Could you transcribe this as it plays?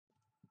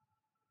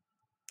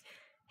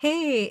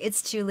Hey,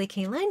 it's Julie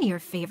Kaylin, your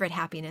favorite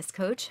happiness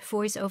coach,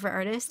 voiceover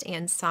artist,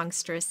 and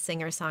songstress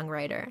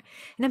singer-songwriter.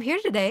 And I'm here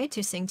today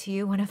to sing to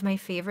you one of my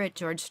favorite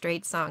George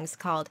Strait songs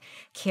called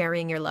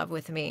Carrying Your Love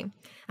With Me.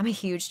 I'm a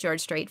huge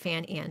George Strait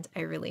fan, and I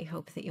really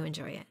hope that you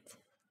enjoy it.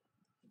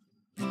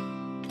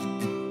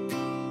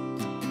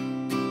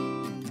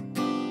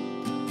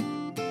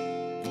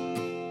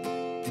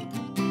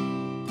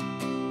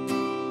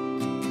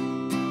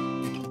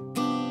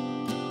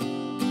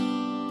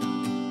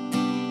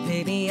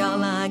 Baby,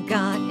 all I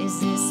got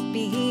is this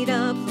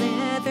beat-up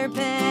leather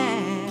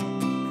bag,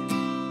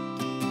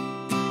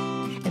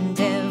 and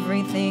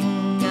everything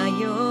I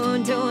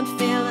own don't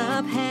fill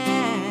up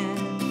half.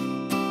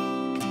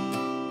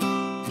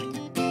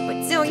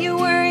 But don't you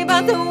worry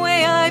about the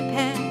way I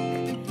pack.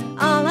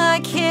 All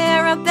I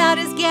care about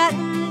is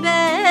getting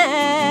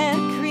back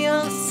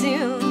real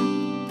soon.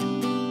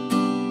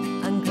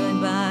 A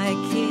goodbye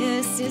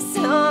kiss is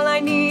all I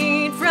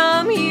need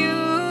from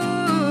you.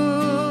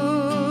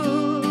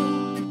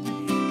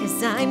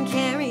 I'm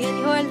carrying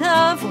your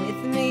love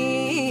with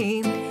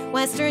me,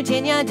 West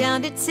Virginia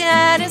down to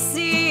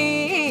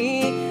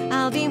Tennessee.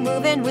 I'll be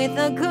moving with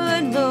a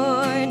good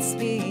Lord's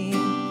speed.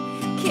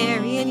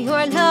 Carrying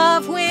your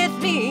love with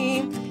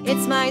me,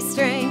 it's my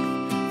strength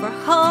for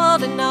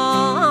holding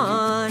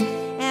on.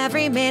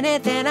 Every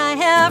minute that I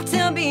have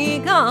to be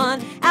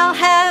gone, I'll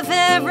have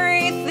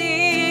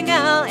everything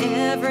I'll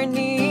ever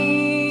need.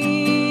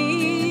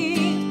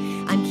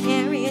 I'm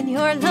carrying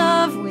your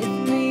love with me.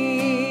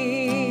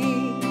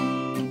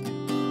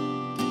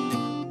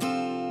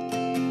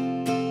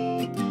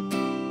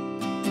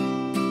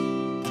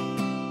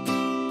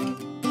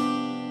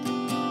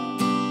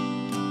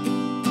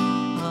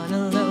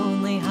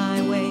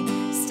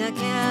 Stuck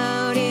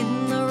out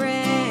in the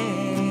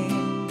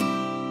rain,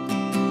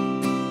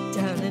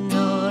 darling,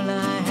 all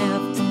I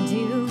have to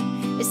do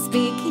is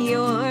speak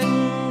your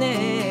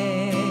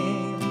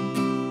name.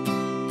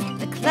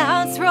 The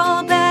clouds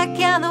roll back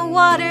and the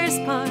waters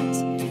part,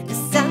 the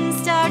sun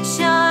starts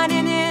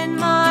shining in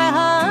my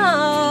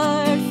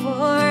heart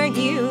for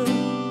you.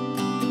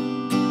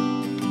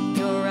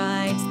 You're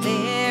right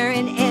there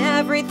in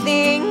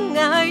everything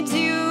I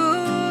do.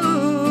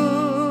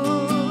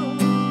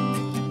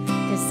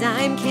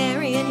 I'm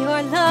carrying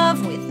your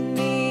love with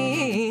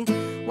me,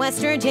 West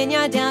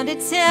Virginia down to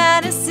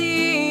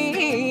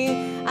Tennessee.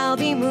 I'll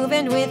be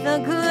moving with a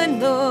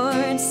good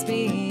Lord's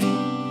speed.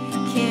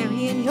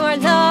 Carrying your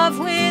love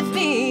with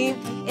me,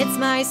 it's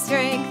my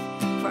strength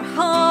for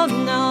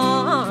holding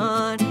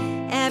on.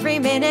 Every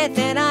minute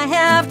that I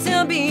have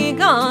to be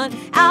gone,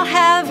 I'll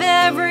have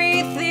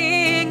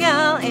everything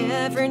I'll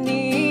ever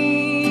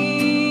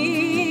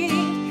need.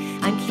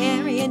 I'm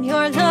carrying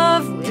your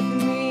love with me.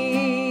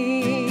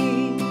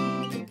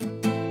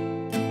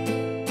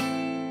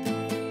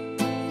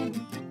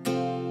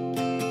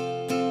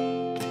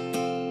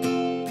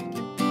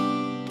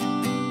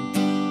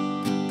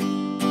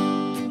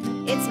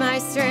 It's my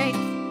strength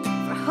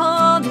for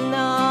holding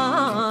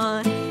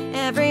on.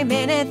 Every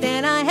minute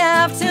that I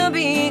have to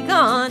be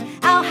gone,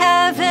 I'll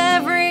have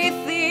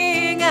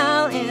everything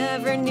I'll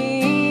ever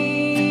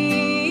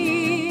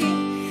need.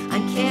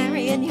 I'm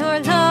carrying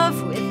your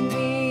love with me.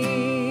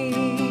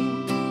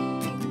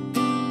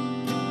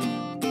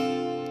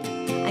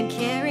 I'm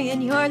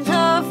carrying your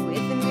love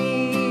with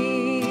me.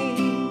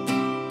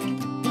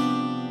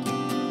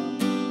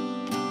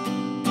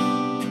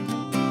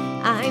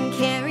 I'm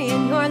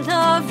carrying your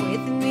love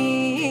with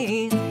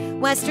me,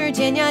 West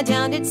Virginia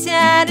down to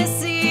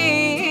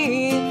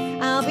Tennessee.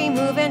 I'll be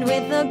moving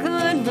with a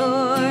good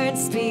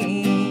Lord's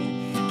speed.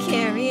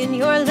 Carrying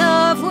your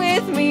love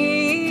with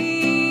me.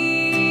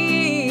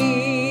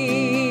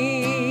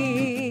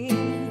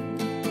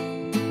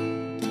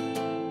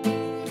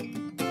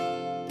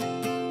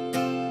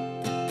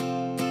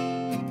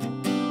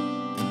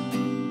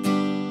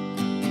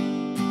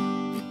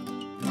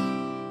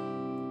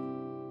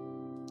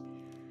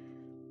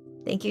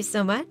 Thank you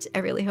so much. I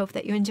really hope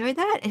that you enjoyed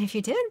that. And if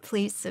you did,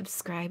 please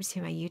subscribe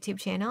to my YouTube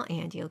channel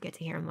and you'll get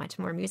to hear much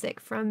more music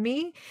from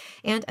me.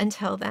 And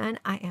until then,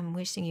 I am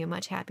wishing you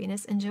much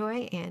happiness and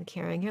joy and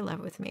carrying your love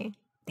with me.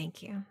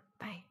 Thank you.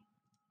 Bye.